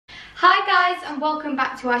Hi guys, and welcome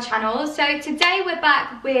back to our channel. So today we're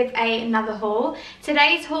back with another haul.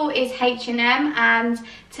 Today's haul is H&M, and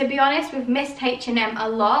to be honest, we've missed H&M a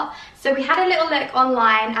lot. So we had a little look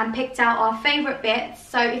online and picked out our favourite bits.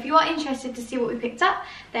 So if you are interested to see what we picked up,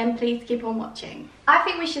 then please keep on watching. I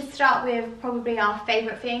think we should start with probably our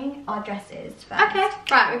favourite thing, our dresses first. Okay,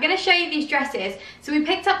 right, we're going to show you these dresses. So we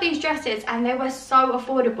picked up these dresses and they were so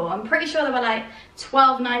affordable. I'm pretty sure they were like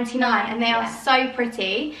 $12.99 and they are so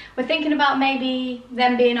pretty. We're thinking about maybe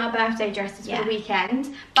them being our birthday dresses for the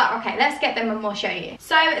weekend. But okay, let's get them and we'll show you.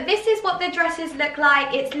 So this is what the dresses look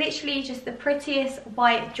like. It's literally just the prettiest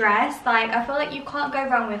white dress. Like, I feel like you can't go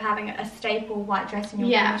wrong with having a staple white dress in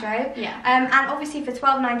your wardrobe. And obviously for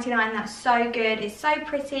 $12.99, that's so good. It's so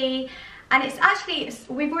pretty. And it's actually,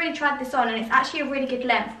 we've already tried this on and it's actually a really good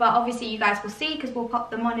length. But obviously you guys will see because we'll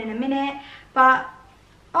pop them on in a minute. But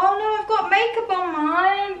oh no, I've got makeup on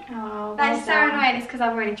mine. Oh, that is so annoying. It's because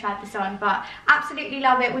I've already tried this on, but absolutely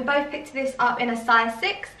love it. We both picked this up in a size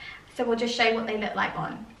 6, so we'll just show you what they look like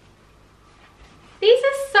on. These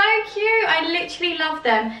are so cute. I literally love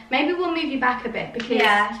them. Maybe we'll move you back a bit because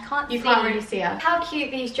you can't really see her. How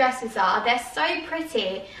cute these dresses are. They're so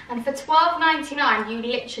pretty, and for $12.99 you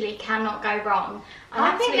literally cannot go wrong.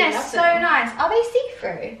 I think they're so nice. Are they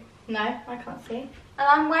see-through? No, I can't see. And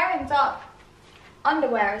I'm wearing dark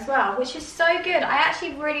underwear as well, which is so good. I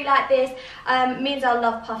actually really like this. Me and Zell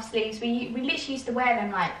love puff sleeves. We literally used to wear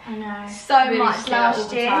them like so much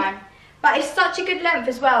last year. But it's such a good length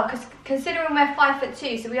as well, because considering we're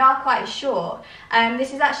 5'2", so we are quite short.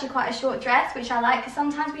 This is actually quite a short dress, which I like because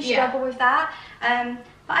sometimes we struggle with that.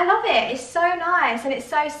 But I love it. It's so nice and it's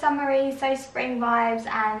so summery, so spring vibes,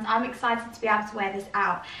 and I'm excited to be able to wear this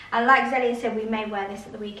out. And like Zeliha said, we may wear this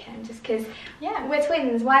at the weekend just because we're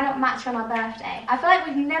twins. Why not match on our birthday? I feel like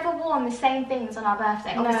we've never worn the same things on our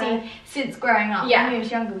birthday, obviously since growing up. When we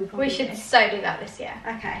was younger, we should so do that this year.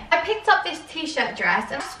 Okay. I picked up this t-shirt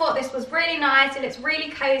dress and I just thought this was really nice and it's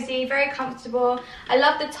really cozy, very comfortable. I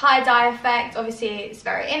love the tie-dye effect. Obviously it's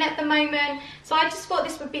very in at the moment, so I just thought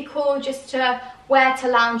this would be cool just to wear to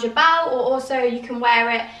lounge about, or also you can wear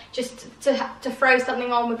it just to throw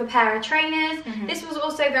something on with a pair of trainers. This was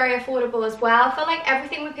also very affordable as well. I feel like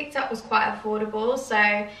everything we picked up was quite affordable, so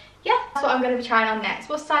yeah, that's what I'm going to be trying on next.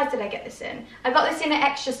 What size did I get this in? I got this in an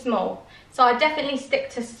extra small, so I definitely stick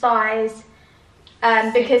to size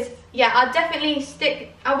because I'll definitely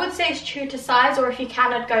stick. I would say it's true to size, or if you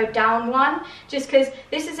can, I'd go down one, just because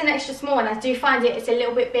this is an extra small and I do find it's a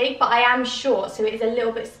little bit big, but I am short, so it's a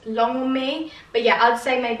little bit long on me. But yeah, I'd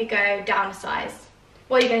say maybe go down a size.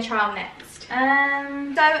 What are you going to try on next?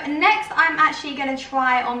 So next I'm actually going to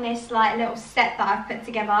try on this like little set that I've put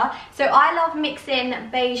together. So I love mixing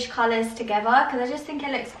beige colours together because I just think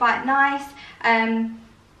it looks quite nice.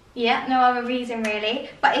 Yeah, no other reason really.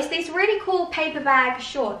 But it's these really cool paper bag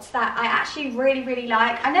shorts that I actually really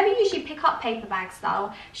like. I never usually pick up paper bag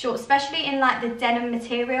style shorts, especially in like the denim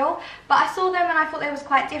material. But I saw them and I thought they was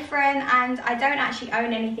quite different, and I don't actually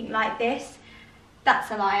own anything like this.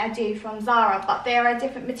 That's a lie, I do from Zara, but they're a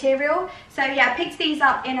different material. So yeah, I picked these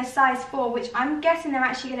up in a size 4, which I'm guessing they're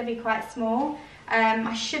actually going to be quite small.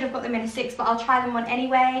 I should have got them in a 6, but I'll try them on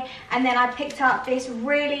anyway. And then I picked up this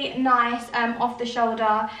really nice off the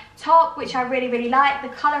shoulder top, which I really like. The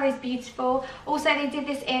colour is beautiful. Also they did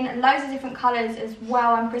this in loads of different colours as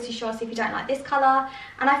well, I'm pretty sure, so if you don't like this colour.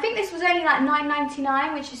 And I think this was only like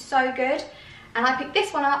 $9.99, which is so good. And I picked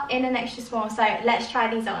this one up in an extra small, so let's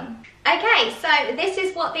try these on. Okay, so this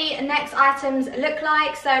is what the next items look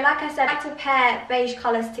like. So like I said, I like to pair beige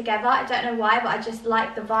colours together. I don't know why, but I just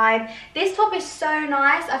like the vibe. This top is so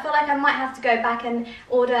nice. I feel like I might have to go back and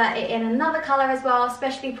order it in another colour as well,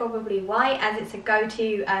 especially probably white, as it's a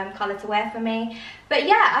go-to colour to wear for me. But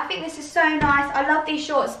yeah, I think this is so nice. I love these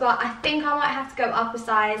shorts, but I think I might have to go up a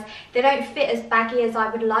size. They don't fit as baggy as I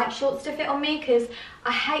would like shorts to fit on me, because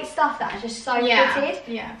I hate stuff that are just so fitted.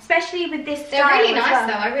 Yeah. Especially with this style. They're really nice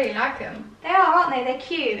though. I really like them. They are, aren't they? They're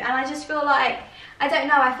cute, and I just feel like, I don't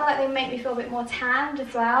know, I feel like they make me feel a bit more tanned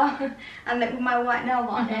as well. And with my white nail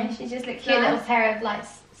varnish, it just looks cute. Little pair of like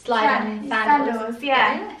sliding sandals.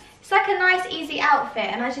 Yeah. It's like a nice, easy outfit,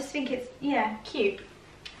 and I just think it's cute.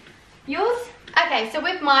 Yours? Okay, so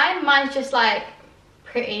with mine's just like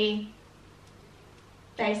pretty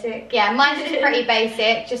basic. Yeah, mine's just pretty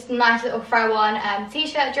basic. Just a nice little throw on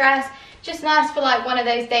t-shirt dress. Just nice for like one of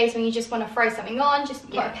those days when you just want to throw something on, just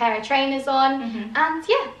put a pair of trainers on. And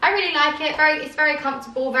yeah, I really like it. It's very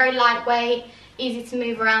comfortable, very lightweight, easy to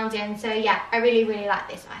move around in. So yeah, I really like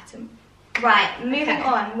this item. Right, moving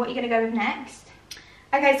on. What are you going to go with next?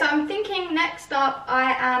 Okay, so I'm thinking next up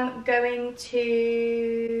I am going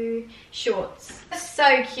to shorts.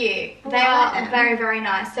 So cute. They are very, very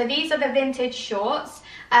nice. So these are the vintage shorts.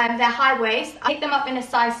 They're high waist. I picked them up in a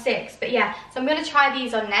size 6, but yeah, so I'm going to try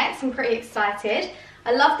these on next. I'm pretty excited.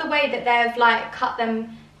 I love the way that they've like cut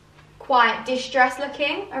them quite distressed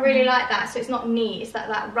looking. I really like that. So it's not neat, it's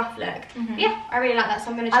that rough look. Yeah, I really like that, so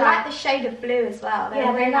I'm going to try. I like the shade of blue as well.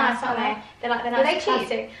 They're really nice, aren't they? They're like the nice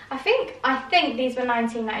classic. I think these were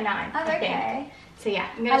 $19.99. Oh, okay. So yeah,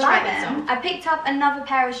 I'm going to try these on. I picked up another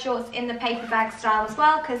pair of shorts in the paper bag style as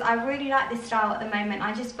well because I really like this style at the moment.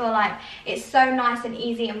 I just feel like it's so nice and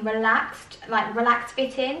easy and relaxed, like relaxed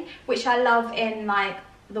fitting, which I love in like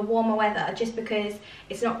the warmer weather, just because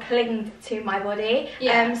it's not clinged to my body.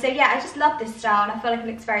 So yeah, I just love this style and I feel like it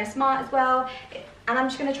looks very smart as well. And I'm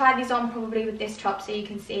just going to try these on probably with this top so you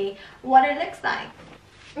can see what it looks like.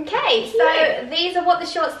 Okay, so these are what the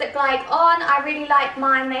shorts look like on. I really like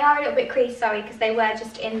mine. They are a little bit creased, sorry, because they were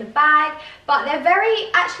just in the bag. But they're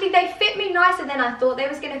actually they fit me nicer than I thought they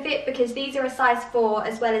was going to fit, because these are a size 4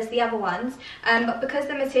 as well as the other ones. But because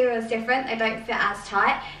the material is different, they don't fit as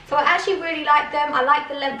tight. So I actually really like them. I like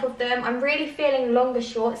the length of them. I'm really feeling longer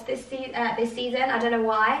shorts this season. I don't know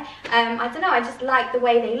why. I don't know, I just like the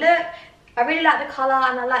way they look. I really like the colour,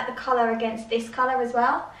 and I like the colour against this colour as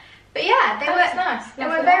well. But yeah, they were nice. They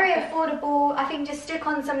were very affordable. I think just stick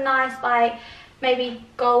on some nice, like, maybe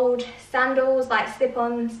gold sandals, like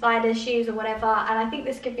slip-on spider shoes or whatever, and I think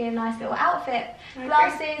this could be a nice little outfit.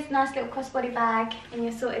 Glasses, nice little crossbody bag, and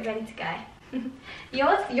you're sorted, ready to go.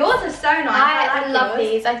 Yours are so nice. I love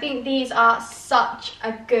these. I think these are such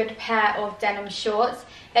a good pair of denim shorts.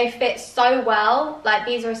 They fit so well. Like,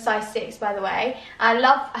 these are a size 6, by the way. I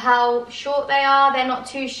love how short they are. They're not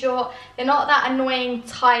too short. They're not that annoying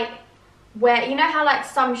tight wear. You know how like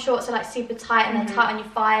some shorts are like super tight and they're tight on your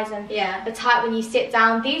thighs and they're tight when you sit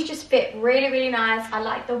down. These just fit really, really nice. I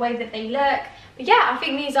like the way that they look. But yeah, I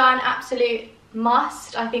think these are an absolute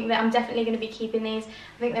must. I think that I'm definitely going to be keeping these.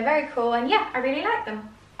 I think they're very cool, and yeah, I really like them.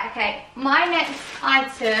 Okay, my next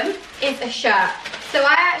item is a shirt. So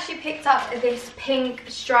I actually picked up this pink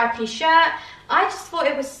stripy shirt. I just thought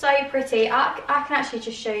it was so pretty. I can actually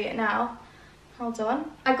just show you it now. Hold on.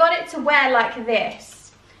 I got it to wear like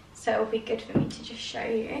this, so it'll be good for me to just show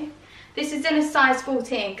you. This is in a size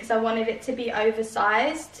 14 because I wanted it to be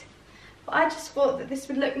oversized. But I just thought that this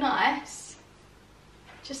would look nice.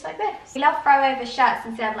 Just like this. We love throwover shirts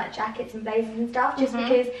instead of like jackets and blazers and stuff, just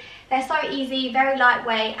because they're so easy, very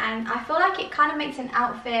lightweight, and I feel like it kind of makes an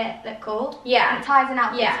outfit look cool. Yeah. It ties an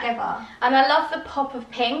outfit together. And I love the pop of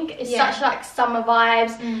pink. It's such like summer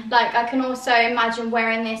vibes. Like, I can also imagine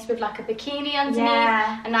wearing this with like a bikini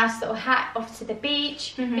underneath, a nice little hat off to the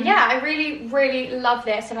beach. But yeah, I really, really love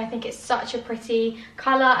this, and I think it's such a pretty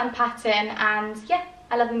colour and pattern, and yeah,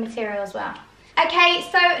 I love the material as well. Okay,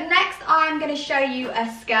 so next I'm going to show you a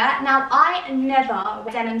skirt. Now, I never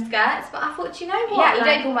wear denim skirts, but I thought, you know what? Yeah, you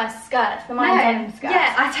don't call my skirts, they're my denim skirts.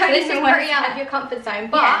 Yeah, I don't This is pretty out of your comfort zone,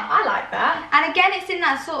 but I like that. And again, it's in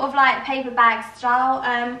that sort of like paper bag style.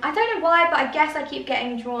 I don't know why, but I guess I keep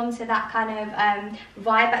getting drawn to that kind of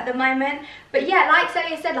vibe at the moment. But yeah, like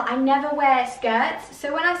Zeliha said, like, I never wear skirts.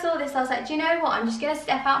 So when I saw this, I was like, do you know what? I'm just going to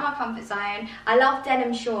step out of my comfort zone. I love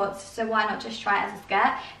denim shorts, so why not just try it as a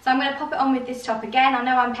skirt? So I'm going to pop it on with this top again. I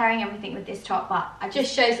know I'm pairing everything with this top, but it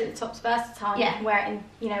just shows that the top's versatile. You can wear it in,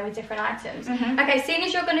 you know, with different items. Okay, seeing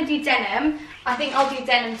as you're going to do denim, I think I'll do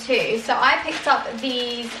denim too. So I picked up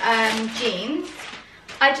these jeans.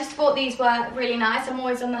 I just thought these were really nice. I'm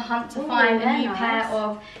always on the hunt to find a new pair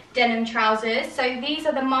of denim trousers. So these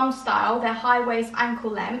are the mum style. They're high waist,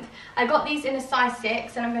 ankle length. I got these in a size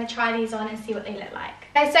 6, and I'm going to try these on and see what they look like.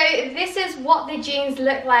 Okay, so this is what the jeans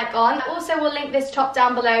look like on. Also, we'll link this top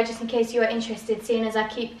down below just in case you are interested, seeing as I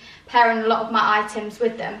keep pairing a lot of my items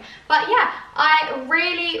with them. But yeah, I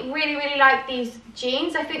really, really, really like these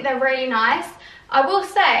jeans. I think they're really nice. I will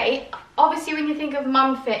say, obviously when you think of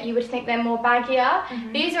mum fit, you would think they're more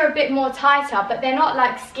baggier. These are a bit more tighter, but they're not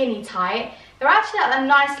like skinny tight. They're actually like a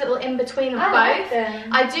nice little in-between of both. Like them.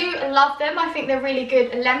 I do love them. I think they're really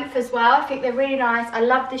good length as well. I think they're really nice. I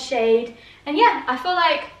love the shade. And yeah, I feel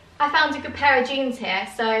like I found a good pair of jeans here.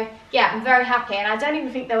 So yeah, I'm very happy. And I don't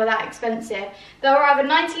even think they were that expensive. They were either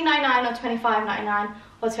 $19.99 or $25.99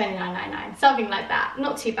 or $29.99. Something like that.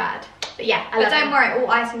 Not too bad. But yeah, I love them. Don't worry,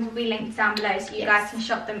 all items will be linked down below so you guys can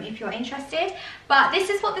shop them if you're interested. But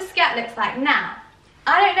this is what the skirt looks like now.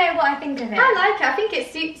 I don't know what I think of it. I like it. I think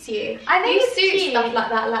it suits you. I think you suit stuff like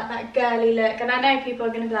that girly look. And I know people are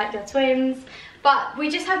going to be like, they're twins. But we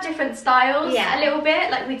just have different styles a little bit.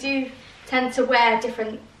 Like, we do tend to wear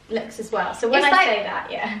different looks as well. So when I say that,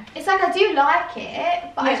 yeah. It's like I do like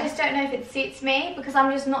it, but Yeah. I just don't know if it suits me because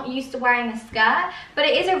I'm just not used to wearing a skirt. But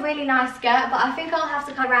it is a really nice skirt, but I think I'll have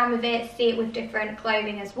to come around with it, see it with different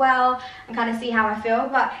clothing as well, and kind of see how I feel.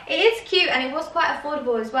 But it is cute and it was quite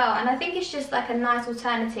affordable as well. And I think it's just like a nice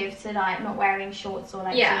alternative to like not wearing shorts or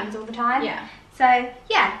like jeans all the time. Yeah. So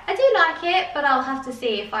yeah, I do like it, but I'll have to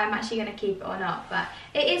see if I'm actually going to keep it or not. But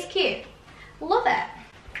it is cute. Love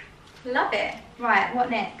it. Love it. Right, what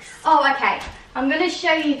next? Oh, okay. I'm going to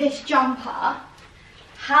show you this jumper.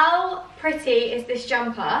 How pretty is this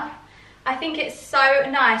jumper? I think it's so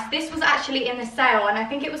nice. This was actually in the sale and I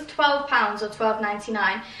think it was £12 or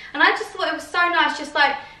 £12.99. And I just thought it was so nice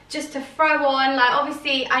just to throw on. Like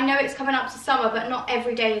obviously I know it's coming up to summer, but not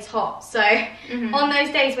every day is hot. So on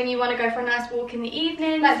those days when you want to go for a nice walk in the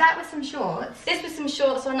evening. Like that with some shorts. This with some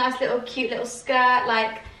shorts or a nice little cute little skirt,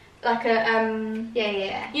 like a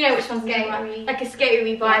you know which one's skatery. like a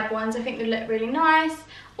skatery vibe ones. I think would look really nice,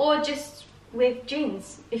 or just with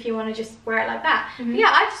jeans if you want to just wear it like that. But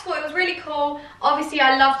yeah, I just thought it was really cool. Obviously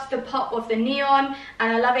I loved the pop of the neon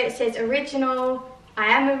and I love it. It says original. I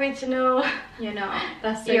am original. You're not.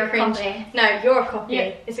 That's so you're cringy. a copy. No, you're a copy.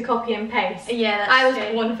 Yeah. It's a copy and paste. Yeah, that's I was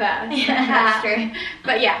true. born first. Yeah, that's true.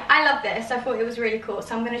 But yeah, I love this. I thought it was really cool.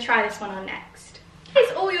 So I'm going to try this one on next. Is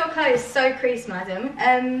all your clothes so creased,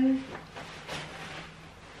 madam?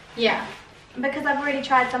 Yeah. Because I've already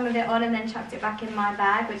tried some of it on and then chucked it back in my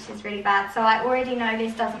bag, which is really bad. So I already know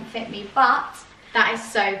this doesn't fit me, but That is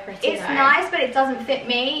so pretty. it's nice, but it doesn't fit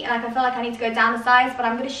me. Like I feel like I need to go down a size, but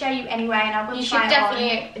I'm going to show you anyway, and I want You to should try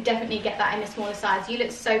it on. definitely get that in a smaller size. You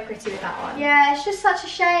look so pretty with that on. Yeah, it's just such a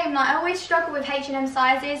shame. Like I always struggle with H&M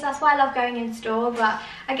sizes. That's why I love going in store. But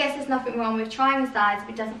I guess there's nothing wrong with trying a size. If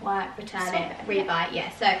it doesn't work, return it, rebuy it.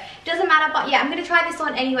 Yeah, so it doesn't matter. But yeah, I'm going to try this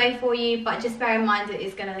on anyway for you. But just bear in mind it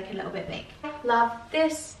is going to look a little bit big. Love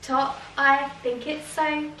this top. I think it's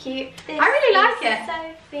so cute. This I really like is it.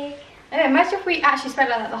 so big. Yeah, imagine if we actually spoke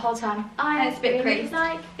like that the whole time. It's a bit really creased.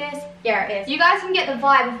 like this. Yeah, it is. You guys can get the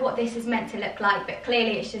vibe of what this is meant to look like, but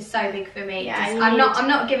clearly it's just so big for me. Yeah, I'm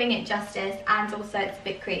not giving it justice, and also it's a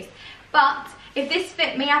bit creased. But if this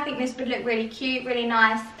fit me, I think this would look really cute, really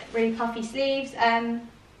nice, really puffy sleeves.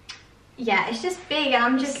 Yeah, it's just big, and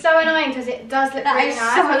I'm just so annoying because it does look really is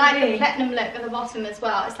nice. so I like big. the platinum look at the bottom as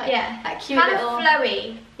well. It's like that cute kind little of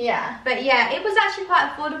flowy. Yeah. But yeah, it was actually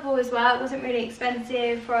quite affordable as well. It wasn't really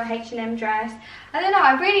expensive for a H&M dress. I don't know,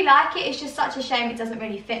 I really like it. It's just such a shame it doesn't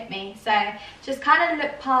really fit me. So just kind of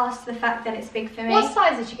look past the fact that it's big for me. What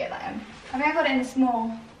size did you get that in? I think I got it in a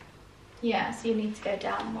small. Yeah, so you need to go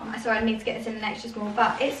down one. So I need to get this in an extra small,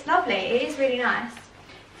 but it's lovely. It is really nice.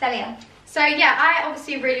 Celia. So yeah, I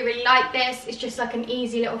obviously really like this. It's just like an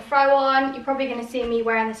easy little throw on. You're probably going to see me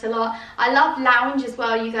wearing this a lot. I love lounge as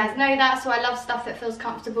well, you guys know that, so I love stuff that feels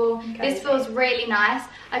comfortable. This feels really nice.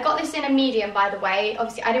 I got this in a medium, by the way.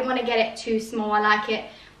 Obviously I didn't want to get it too small. I like it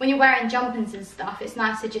when you're wearing jumpers and stuff, it's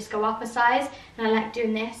nice to just go up a size, and I like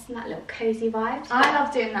doing this and that little cozy vibe. I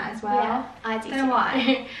love doing that as well. Yeah, I do. Don't know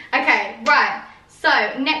why. Okay, right. So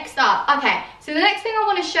next up, so the next thing I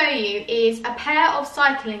want to show you is a pair of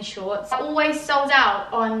cycling shorts. Always sold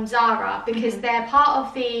out on Zara because they're part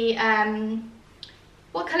of the,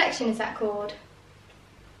 what collection is that called?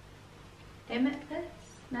 Limitless?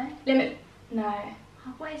 No? No.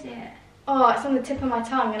 Oh, what is it? Oh, it's on the tip of my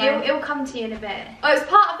tongue. And It'll come to you in a bit. Oh, it's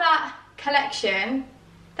part of that collection.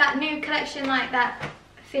 That new collection, like that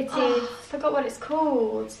fitted. Oh, I forgot what it's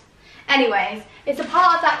called. Anyways, it's a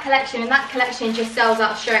part of that collection, and that collection just sells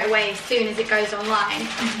out straight away as soon as it goes online.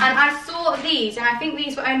 And I saw these, and I think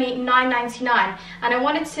these were only $9.99, and I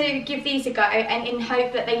wanted to give these a go, and in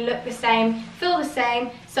hope that they look the same, feel the same,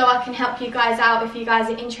 so I can help you guys out if you guys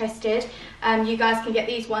are interested. You guys can get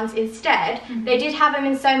these ones instead. They did have them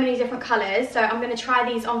in so many different colours, so I'm going to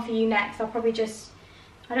try these on for you next. I'll probably just,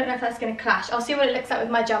 I don't know if that's going to clash. I'll see what it looks like with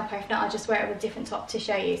my jumper. If not, I'll just wear it with a different top to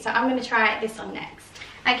show you. So I'm going to try this on next.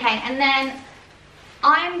 Okay, and then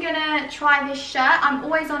I'm gonna try this shirt. I'm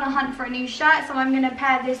always on a hunt for a new shirt, so I'm gonna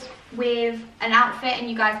pair this with an outfit and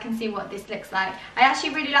you guys can see what this looks like. I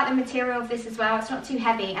actually really like the material of this as well. It's not too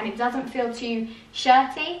heavy and it doesn't feel too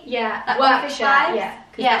shirty. Yeah, like work office shirt, vibes. yeah,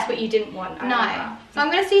 because that's what you didn't want. No. So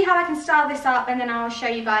I'm gonna see how I can style this up and then I'll show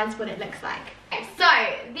you guys what it looks like. So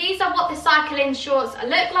these are what the cycling shorts look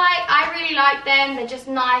like. I really like them. They're just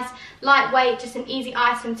nice, lightweight, just an easy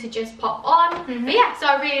item to just pop on. But yeah, so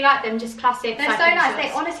I really like them, just classic. They're so nice. They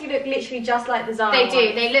honestly look literally just like the Zara They do.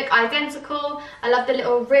 ones. They look identical. I love the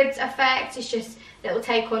little ribbed effect. It's just a little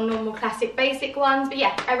take on normal classic basic ones. But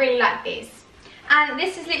yeah, I really like these. And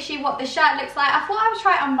this is literally what the shirt looks like. I thought I would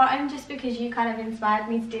try it unbuttoned just because you kind of inspired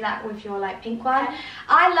me to do that with your like pink one. Okay.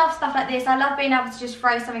 I love stuff like this. I love being able to just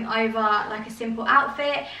throw something over like a simple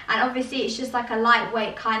outfit, and obviously it's just like a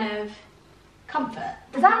lightweight kind of comfort.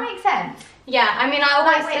 Does that make sense? Yeah, I mean, I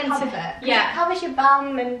always Lightweight tend comfort. to. Yeah. It covers your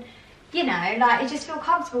bum and, you know, like, it just feels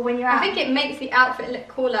comfortable when you're out. I think it makes the outfit look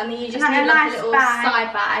cooler, and then you just like need a like nice a little bag.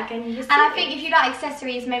 side bag, and you just. And I think if you like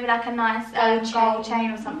accessories, maybe like a nice gold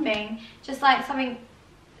chain or something, just like something.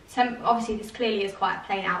 Obviously this clearly is quite a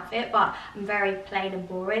plain outfit, but I'm very plain and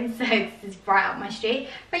boring, so this is right up my street.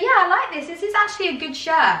 But yeah, I like this. This is actually a good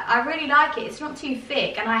shirt. I really like it. It's not too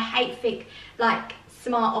thick, and I hate thick like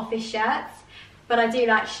smart office shirts, but I do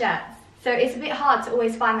like shirts. So it's a bit hard to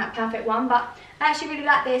always find that perfect one, but I actually really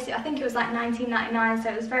like this. I think it was like $19.99, so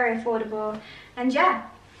it was very affordable. And yeah,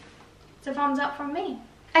 it's a thumbs up from me.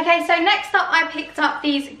 Okay, so next up I picked up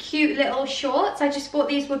these cute little shorts. I just thought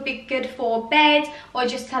these would be good for bed or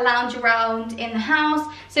just to lounge around in the house.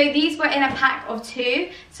 So these were in a pack of 2.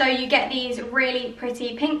 So you get these really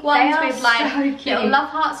pretty pink ones with like little love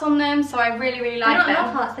hearts on them. So I really like them. They're not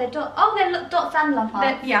love hearts, they're dots. Oh, they're dots and love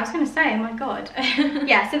hearts. Yeah, I was going to say, oh my god.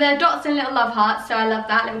 Yeah, so they're dots and little love hearts. So I love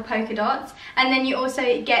that, little polka dots. And then you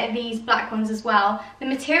also get these black ones as well. The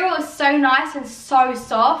material is so nice and so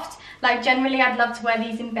soft. Like generally I'd love to wear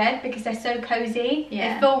these in bed because they're so cozy.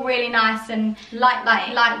 Yeah. They feel really nice and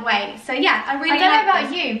lightweight. So yeah, I really I don't like know about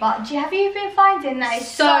this. you, but have you been finding that it's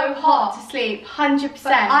so hot to sleep, 100%.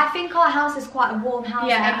 But I think our house is quite a warm house.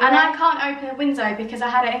 Yeah, anyway. and I can't open the window because I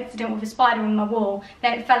had an incident with a spider on my wall.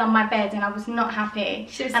 Then it fell on my bed and I was not happy.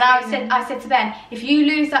 And I said to Ben, if you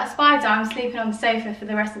lose that spider, I'm sleeping on the sofa for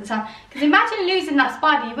the rest of the time. Because imagine losing that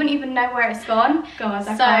spider, you wouldn't even know where it's gone. God,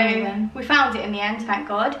 I so can't even. We found it in the end, thank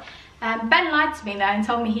God. Ben lied to me though and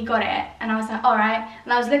told me he got it, and I was like, alright.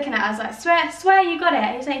 And I was looking at it, I was like, swear you got it.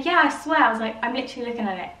 He was like, yeah, I swear. I was like, I'm literally looking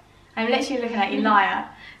at it. I'm literally looking at you, liar.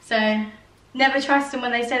 So never trust them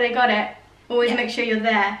when they say they got it. Always make sure you're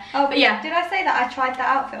there. Oh, but yeah. Did I say that I tried that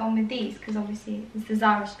outfit on with these? Because obviously it's the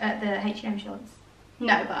the H&M shorts.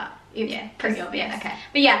 No, but yeah, pretty obvious. Okay.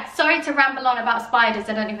 But yeah, sorry to ramble on about spiders.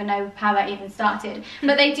 I don't even know how that even started.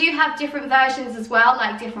 But they do have different versions as well,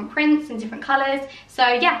 like different prints and different colours. So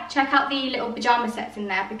yeah, check out the little pyjama sets in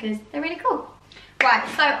there because they're really cool. Right,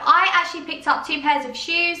 so I actually picked up 2 pairs of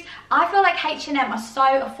shoes. I feel like H&M are so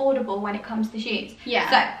affordable when it comes to shoes. Yeah.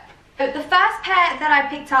 So the first pair that I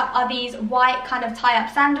picked up are these white kind of tie-up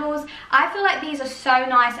sandals. I feel like these are so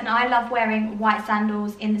nice, and I love wearing white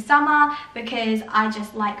sandals in the summer because I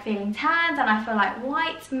just like feeling tanned, and I feel like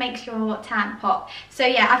white makes your tan pop. So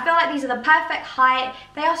yeah, I feel like these are the perfect height.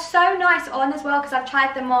 They are so nice on as well because I've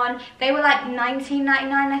tried them on. They were like $19.99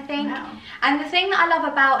 I think. Wow. And the thing that I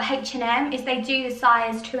love about H&M is they do the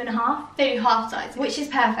size 2.5. They do half size, which is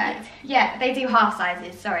perfect. Yeah, they do half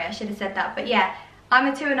sizes. Sorry, I should have said that. But yeah, I'm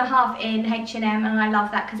a 2.5 in H&M, and I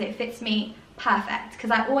love that because it fits me perfect. Because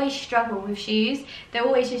I always struggle with shoes. They're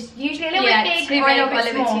always just usually a little bit big or a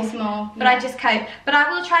little bit too small. But I just cope. But I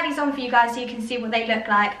will try these on for you guys so you can see what they look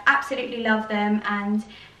like. Absolutely love them. And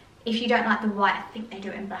if you don't like the white, I think they do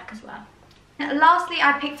it in black as well. Now, lastly,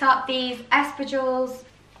 I picked up these espadrilles.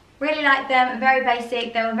 Really like them, very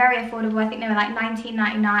basic. They were very affordable. I think they were like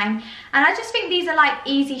 $19.99. And I just think these are like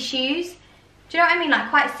easy shoes. Do you know what I mean? Like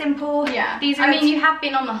quite simple. Yeah. These are I mean, you have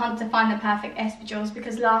been on the hunt to find the perfect espadrilles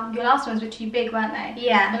because your last ones were too big, weren't they?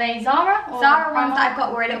 Yeah. Were they Zara? Or Zara ones that I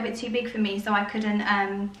got were a little bit too big for me, so I couldn't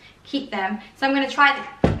keep them. So I'm going to try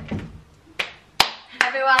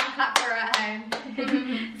Everyone clap for her at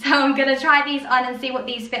home. So I'm going to try these on and see what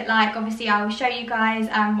these fit like. Obviously, I will show you guys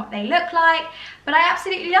what they look like. But I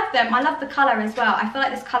absolutely love them. I love the colour as well. I feel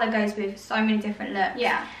like this colour goes with so many different looks.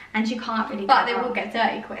 Yeah. And you can't really But they will get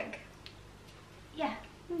dirty quick. Yeah.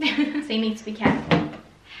 So you need to be careful.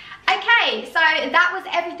 Okay, so that was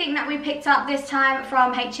everything that we picked up this time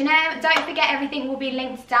from H&M. Don't forget, everything will be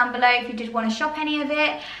linked down below if you did want to shop any of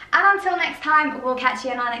it. And until next time, we'll catch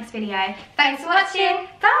you in our next video. Thanks for watching.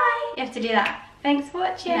 Bye. You have to do that. Thanks for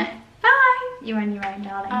watching. No. Bye. You're on your own,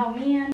 darling. Oh, man.